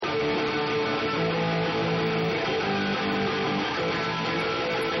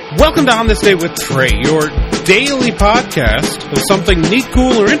Welcome to On This Day with Trae, your daily podcast of something neat,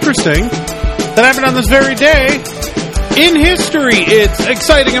 cool, or interesting that happened on this very day in history. It's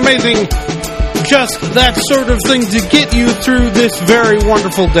exciting, amazing, just that sort of thing to get you through this very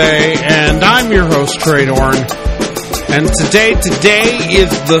wonderful day. And I'm your host, Trae Dorn. And today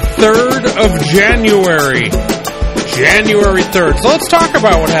is the 3rd of January. January 3rd. So let's talk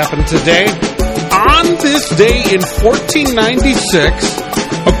about what happened today. On this day in 1496,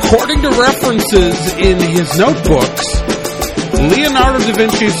 according to references in his notebooks, Leonardo da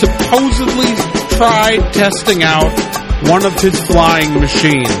Vinci supposedly tried testing out one of his flying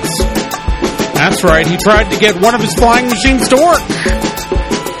machines. That's right, he tried to get one of his flying machines to work.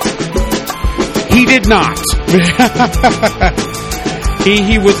 He did not.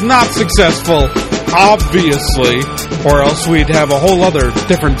 He was not successful, obviously, or else we'd have a whole other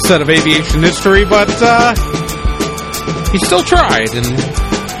different set of aviation history, but he still tried, and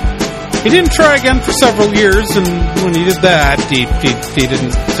he didn't try again for several years, and when he did that, he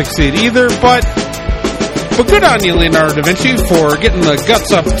didn't succeed either, but good on you, Leonardo da Vinci, for getting the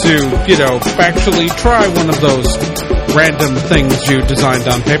guts up to, actually try one of those random things you designed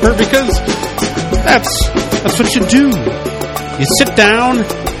on paper, because that's what you do. You sit down,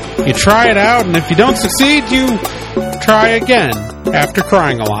 you try it out, and if you don't succeed, you try again after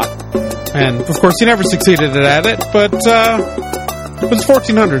crying a lot. And, of course, he never succeeded at it, but it was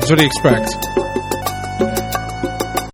 1400s. What do you expect?